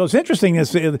So it's interesting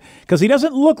because he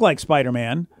doesn't look like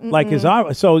Spider-Man, like his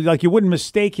arm. So like you wouldn't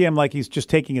mistake him like he's just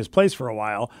taking his place for a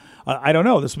while. I don't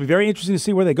know. This will be very interesting to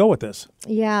see where they go with this.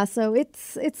 Yeah, so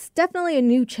it's definitely a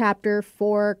new chapter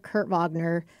for Kurt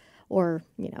Wagner, or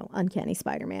Uncanny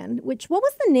Spider-Man. What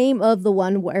was the name of the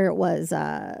one where it was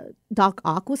Doc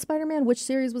Ock was Spider-Man? Which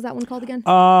series was that one called again?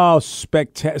 Oh,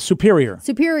 Superior.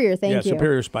 Superior. Thank you.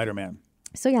 Superior Spider-Man.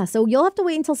 So you'll have to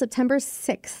wait until September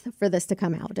 6th for this to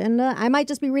come out. And I might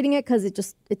just be reading it because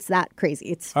it's that crazy.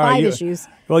 It's 5 issues.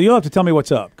 Well, you'll have to tell me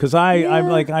what's up because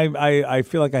I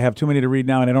feel like I have too many to read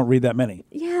now and I don't read that many.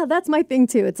 Yeah, that's my thing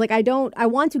too. It's like I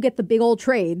want to get the big old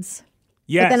trades.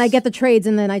 Yes. But then I get the trades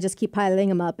and then I just keep piling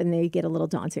them up and they get a little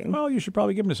daunting. Well, you should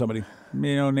probably give them to somebody,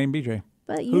 named BJ.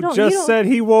 But Who just said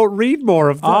he won't read more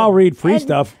of them. I'll read free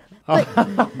stuff.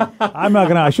 I'm not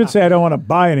gonna. I should say I don't want to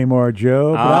buy anymore,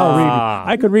 Joe. But I'll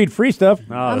read. I could read free stuff.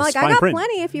 I'm like, I got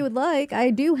plenty if you would like. I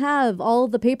do have all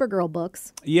of the Paper Girl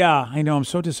books. Yeah, I know. I'm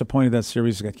so disappointed that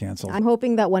series got canceled. I'm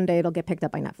hoping that one day it'll get picked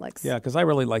up by Netflix. Yeah, because I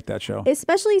really like that show.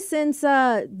 Especially since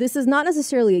this is not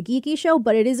necessarily a geeky show,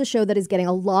 but it is a show that is getting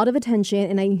a lot of attention,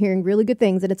 and I'm hearing really good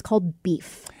things. And it's called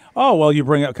Beef. Oh, well, you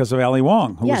bring it because of Ali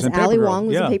Wong, who was in Paper Ali Girl. Wong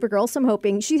was in Paper Girl, so I'm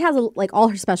hoping. She has, all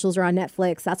her specials are on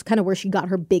Netflix. That's kind of where she got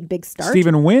her big start.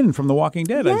 Stephen Wynn from The Walking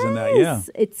Dead is in that, yeah.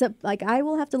 It's I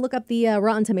will have to look up the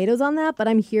Rotten Tomatoes on that, but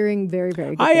I'm hearing very,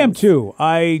 very good I am things. too.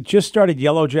 I just started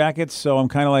Yellow Jackets, so I'm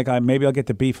kind of like, maybe I'll get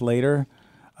to Beef later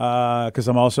because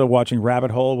I'm also watching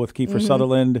Rabbit Hole with Kiefer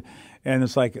Sutherland, and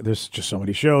it's like, there's just so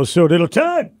many shows, so little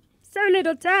time. So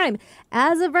little time.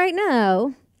 As of right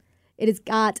now, it has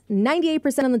got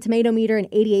 98% on the tomato meter and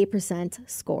 88%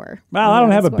 score. Well, I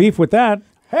don't have a beef with that.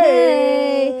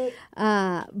 Hey!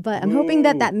 But I'm hoping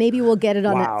that maybe we'll get it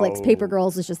on Netflix. Paper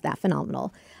Girls is just that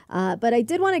phenomenal. But I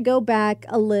did want to go back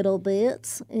a little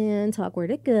bit and talk where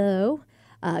to go.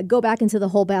 Go back into the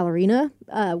whole ballerina,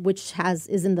 which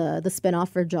is in the spinoff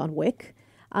for John Wick.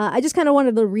 I just kind of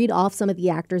wanted to read off some of the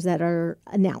actors that are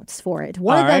announced for it.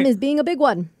 One of them is being a big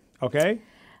one. Okay.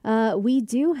 We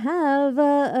do have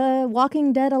a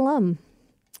Walking Dead alum,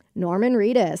 Norman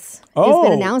Reedus. Oh. It's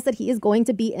been announced that he is going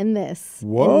to be in this.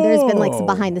 Whoa. And there's been some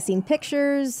behind-the-scene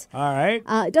pictures. All right.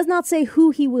 It does not say who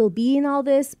he will be in all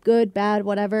this, good, bad,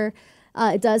 whatever.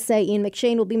 It does say Ian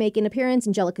McShane will be making an appearance,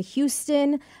 Angelica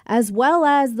Houston, as well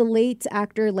as the late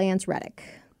actor Lance Reddick.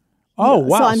 Oh,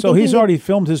 wow. So he's already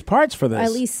filmed his parts for this.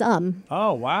 At least some.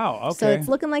 Oh, wow. Okay. So it's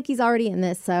looking like he's already in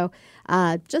this. So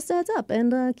just a heads up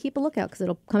and keep a lookout because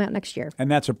it'll come out next year. And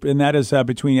that is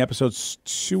between episodes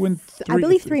 2 and 3. I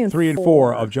believe 3 and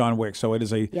 4 of John Wick. So it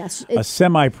is a a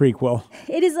semi prequel.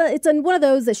 It's one of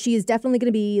those that she is definitely going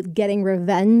to be getting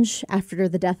revenge after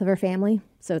the death of her family.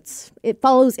 So it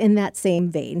follows in that same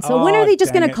vein. So when are they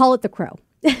just going to call it The Crow?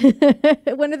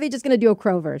 When are they just going to do a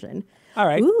Crow version? All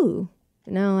right. Ooh.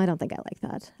 No, I don't think I like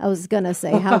that. I was gonna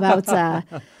say, how about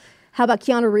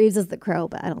Keanu Reeves as the Crow?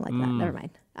 But I don't like that. Never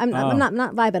mind. I'm not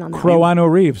vibing on that. Croano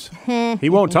Reeves. He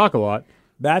won't talk a lot.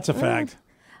 That's a fact.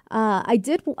 I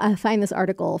did find this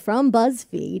article from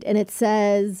BuzzFeed, and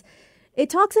it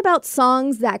talks about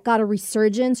songs that got a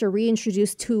resurgence or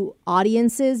reintroduced to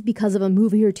audiences because of a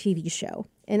movie or TV show.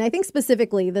 And I think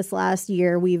specifically this last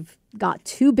year, we've got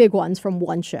 2 big ones from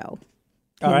one show.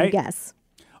 Can you guess?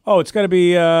 Oh, it's got to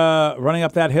be Running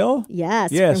Up That Hill?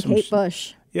 Yes, from Kate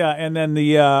Bush. Yeah, and then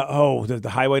the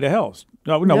Highway to Hell.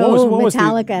 No, what was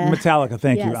Metallica. Metallica,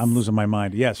 thank you. Yes. I'm losing my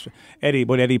mind. Yes.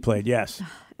 What Eddie played, yes.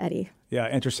 Eddie. Yeah,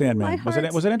 Enter Sandman.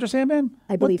 Was it Enter Sandman?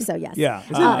 I believe so, yes. Yeah.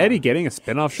 Isn't Eddie getting a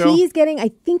spinoff show? He's getting,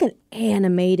 I think, an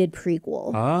animated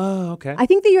prequel. Oh, okay. I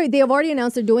think they have already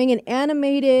announced they're doing an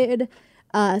animated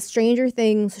Stranger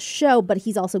Things show, but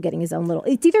he's also getting his own little...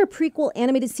 It's either a prequel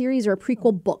animated series or a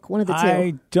prequel book, one of the two.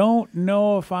 I don't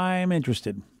know if I'm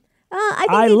interested.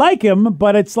 I like him,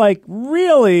 but it's like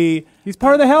really... He's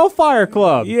part of the Hellfire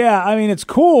Club. Yeah, I mean, it's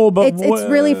cool, but... It's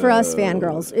really for us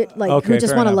fangirls, who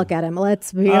just want to look at him.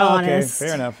 Let's be honest. Okay,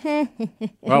 fair enough.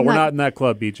 Well, we're not in that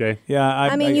club, BJ. Yeah,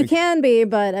 I mean, you can be,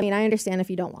 but I mean, I understand if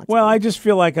you don't want to. Well, I just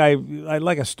feel like I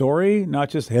like a story, not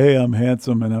just, hey, I'm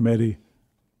handsome and I'm Eddie.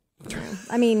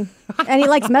 I mean, and he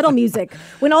likes metal music.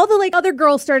 When all the other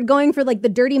girls started going for the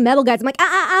dirty metal guys, I'm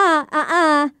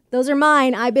like, those are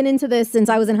mine. I've been into this since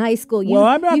I was in high school.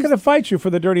 I'm not going to fight you for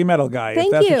the dirty metal guy. Thank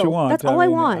if that's you. what you want. That's all I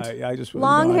want. I just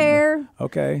long hair.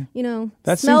 Okay.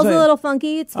 That smells a little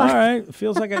funky. It's fine. All right.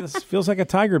 Feels like a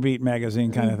Tiger Beat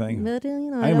magazine kind of thing. But, I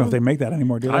don't know if they make that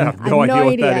anymore, do they? I have no idea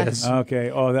what that is.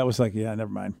 Okay. Oh, that was never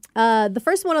mind. The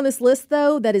first one on this list,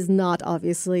 though, that is not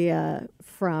obviously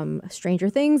from Stranger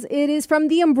Things. It is from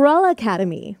the Umbrella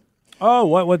Academy.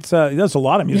 Oh, there's a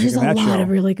lot of music in that show. There's a lot of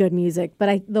really good music,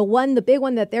 but the big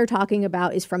one that they're talking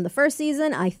about is from the first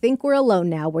season, I Think We're Alone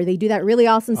Now, where they do that really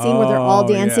awesome scene where they're all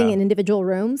dancing in individual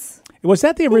rooms. Was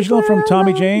that the original from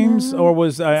Tommy James, or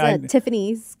was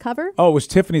Tiffany's cover? Oh, it was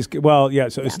Tiffany's. Well, yeah.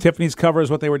 So it's Tiffany's cover is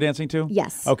what they were dancing to?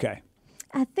 Yes. Okay.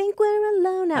 I Think We're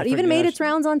Alone Now. It even made its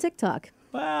rounds on TikTok.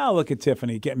 Well, look at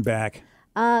Tiffany getting back.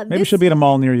 Maybe she'll be at a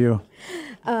mall near you.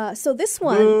 So this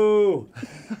one, Ooh.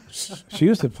 She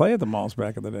used to play at the malls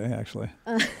back in the day. Actually,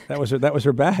 that was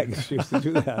her bag. She used to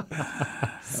do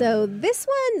that. So this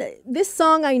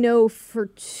song I know for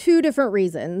 2 different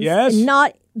reasons. Yes,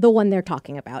 not the one they're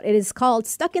talking about. It is called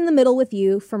 "Stuck in the Middle with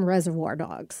You" from Reservoir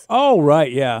Dogs. Oh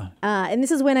right, yeah. And this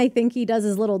is when I think he does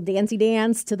his little dancey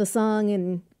dance to the song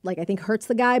and I think hurts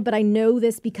the guy, but I know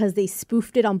this because they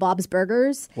spoofed it on Bob's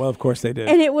Burgers. Well, of course they did.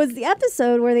 And it was the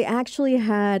episode where they actually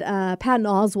had Patton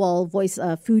Oswalt voice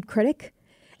a food critic.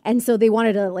 And so they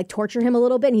wanted to torture him a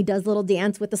little bit, and he does a little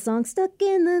dance with the song "Stuck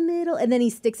in the Middle," and then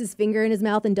he sticks his finger in his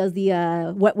mouth and does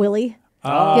the wet willy.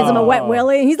 Gives him a wet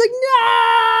willy, and he's like,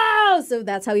 "No!" So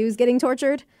that's how he was getting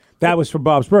tortured. That was for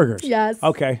Bob's Burgers. Yes.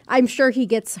 Okay. I'm sure he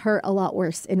gets hurt a lot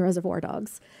worse in Reservoir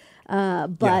Dogs.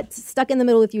 But Stuck in the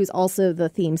Middle with You is also the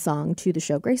theme song to the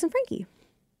show Grace and Frankie.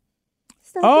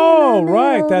 Oh,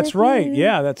 right. That's right.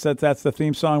 Yeah, that's the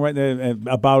theme song right there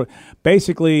about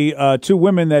basically 2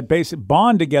 women that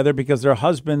bond together because their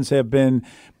husbands have been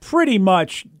pretty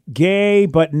much gay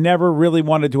but never really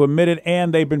wanted to admit it,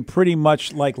 and they've been pretty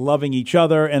much loving each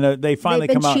other, and they finally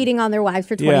come out. They've been cheating on their wives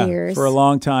for 20 years. For a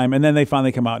long time, and then they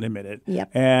finally come out and admit it.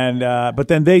 Yep. And but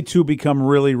then they two become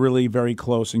really, really very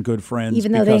close and good friends.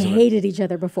 Even though they hated each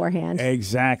other beforehand.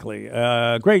 Exactly.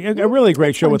 Great, a really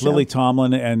great show with Lily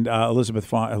Tomlin and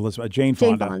Jane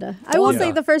Fonda. I will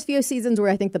say the first few seasons were,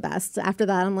 I think, the best. After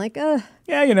that, I'm like,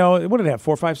 yeah, what did it have?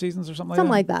 4 or 5 seasons or something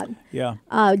like that? Something like that.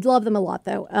 Yeah. Love them a lot,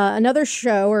 though. Another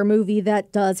show or movie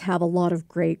that does have a lot of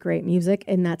great, great music,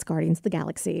 and that's Guardians of the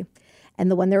Galaxy.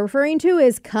 And the one they're referring to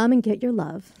is Come and Get Your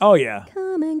Love. Oh, yeah.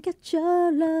 Come and get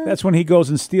your love. That's when he goes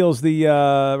and steals the,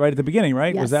 right at the beginning,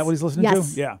 right? Yes. Was that what he's listening to?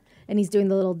 Yeah. And he's doing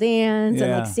the little dance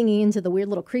and singing into the weird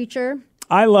little creature.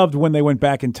 I loved when they went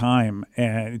back in time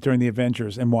and during the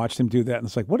Avengers and watched him do that. And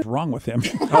it's like, what is wrong with him?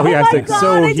 Oh my God,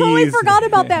 I totally forgot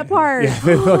about that part.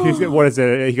 What is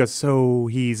it? He goes, so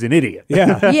he's an idiot.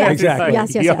 Yeah, exactly.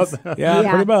 Yes. Yeah,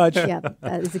 pretty much. Yeah,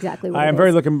 that is exactly what I am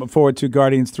very looking forward to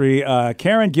Guardians 3.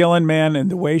 Karen Gillan, man,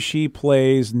 and the way she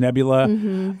plays Nebula.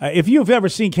 Mm-hmm. If you've ever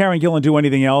seen Karen Gillan do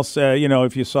anything else,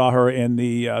 if you saw her in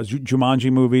the Jumanji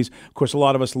movies, of course, a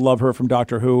lot of us love her from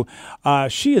Doctor Who.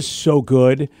 She is so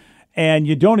good. And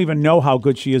you don't even know how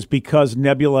good she is because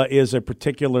Nebula is a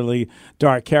particularly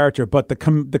dark character. But the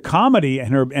comedy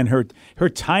and her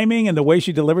timing and the way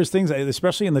she delivers things,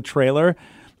 especially in the trailer,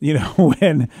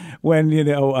 when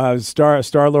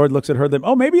Star-Lord looks at her,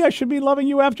 maybe I should be loving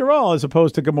you after all, as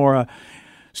opposed to Gamora.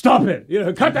 stop it,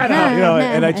 cut that out,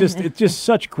 and it's just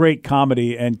such great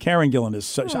comedy. And Karen Gillan is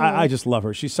such, I just love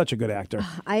her. She's such a good actor.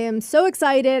 I am so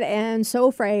excited and so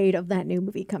afraid of that new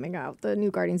movie coming out, the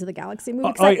new Guardians of the Galaxy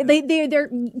movie. They're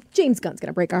James Gunn's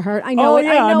gonna break our heart. I know it.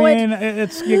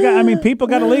 I know people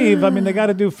got to leave. They got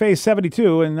to do Phase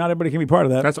 72, and not everybody can be part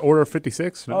of that. That's Order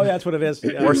 56. Oh, that's what it is.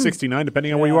 Or 69,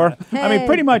 depending on where you are. Hey.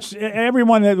 Pretty much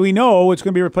everyone that we know, it's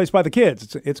going to be replaced by the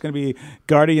kids. It's going to be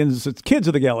Guardians. It's Kids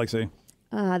of the Galaxy.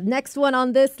 Next one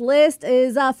on this list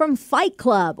is from Fight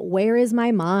Club, Where Is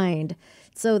My Mind?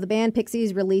 So the band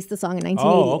Pixies released the song in 1988.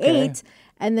 Oh, okay.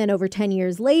 And then over 10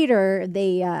 years later,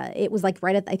 it was like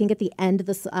right at the end of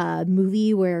this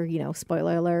movie where,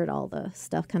 spoiler alert, all the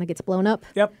stuff kind of gets blown up.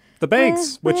 Yep. The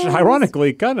banks, which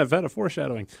ironically kind of had a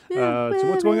foreshadowing to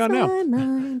what's going on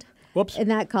now. Whoops.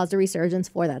 And that caused a resurgence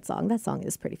for that song. That song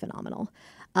is pretty phenomenal.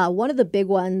 One of the big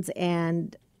ones,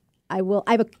 and I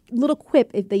have a little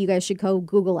quip that you guys should go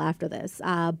Google after this,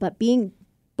 but being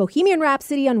Bohemian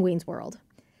Rhapsody on Wayne's World.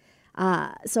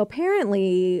 So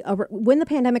apparently, when the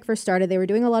pandemic first started, they were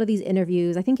doing a lot of these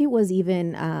interviews. I think it was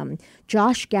even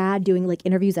Josh Gad doing like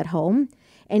interviews at home.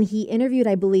 And he interviewed,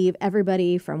 I believe,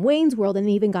 everybody from Wayne's World, and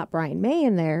even got Brian May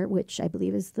in there, which I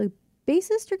believe is the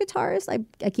bassist or guitarist.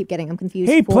 I keep getting them confused.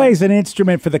 He plays an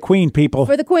instrument for the Queen people.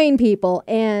 For the Queen people.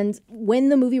 And when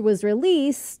the movie was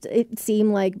released, it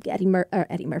seemed like Eddie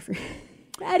Murphy.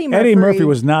 Eddie Murphy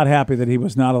was not happy that he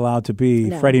was not allowed to be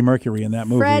Freddie Mercury in that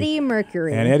movie. Freddie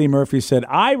Mercury. And Eddie Murphy said,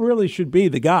 I really should be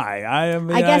the guy.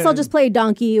 I guess I'll just play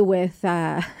Donkey with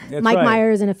Mike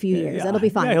Myers in a few years. That'll be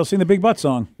fine. Yeah, he'll sing the Big Butt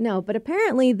song. No, but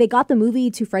apparently they got the movie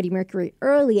to Freddie Mercury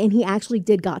early, and he actually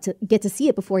did get to see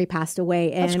it before he passed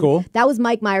away. And that's cool. That was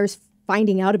Mike Myers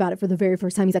finding out about it for the very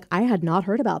first time. He's like, I had not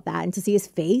heard about that. And to see his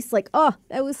face,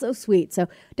 that was so sweet. So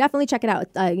definitely check it out.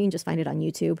 You can just find it on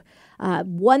YouTube.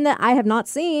 One that I have not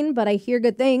seen, but I hear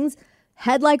good things,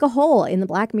 Head Like a Hole in the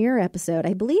Black Mirror episode,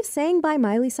 I believe sang by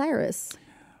Miley Cyrus.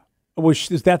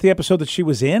 Is that the episode that she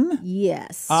was in?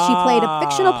 Yes. She played a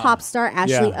fictional pop star,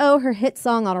 Ashley O. Her hit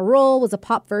song On a Roll was a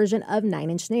pop version of 9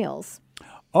 Inch Nails.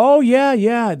 Oh,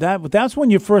 yeah. That's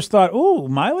when you first thought, oh,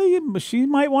 Miley, she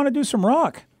might want to do some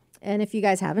rock. And if you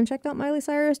guys haven't checked out Miley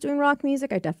Cyrus doing rock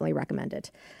music, I definitely recommend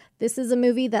it. This is a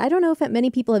movie that I don't know if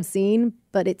many people have seen,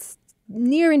 but it's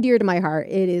near and dear to my heart.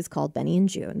 It is called Benny and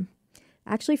June.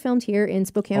 Actually filmed here in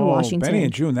Spokane, Washington. Benny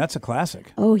and June, that's a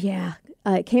classic. Oh, yeah.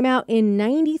 It came out in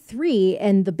 93,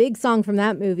 and the big song from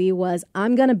that movie was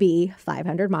I'm Gonna Be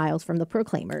 500 Miles from the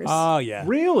Proclaimers. Oh, yeah.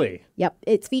 Really? Yep.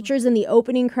 It features in the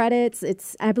opening credits.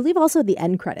 It's, I believe, also the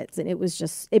end credits, and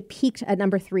it peaked at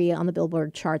number 3 on the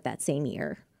Billboard chart that same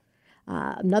year.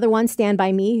 Another one, Stand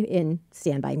By Me in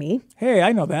Stand By Me. Hey,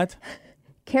 I know that.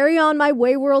 Carry On My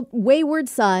Wayward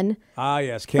Son. Ah,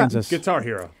 yes, Kansas. Guitar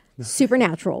Hero.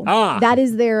 Supernatural. That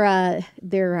is their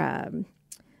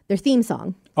theme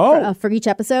song for each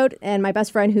episode. And my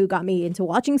best friend who got me into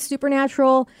watching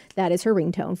Supernatural, that is her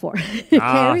ringtone for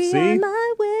Carry On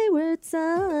My Wayward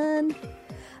Son.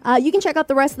 You can check out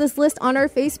the rest of this list on our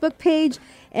Facebook page.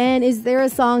 And is there a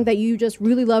song that you just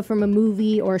really love from a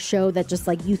movie or a show that just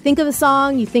you think of the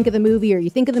song, you think of the movie, or you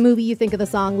think of the movie, you think of the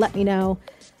song? Let me know.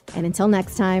 And until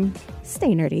next time,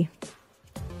 stay nerdy.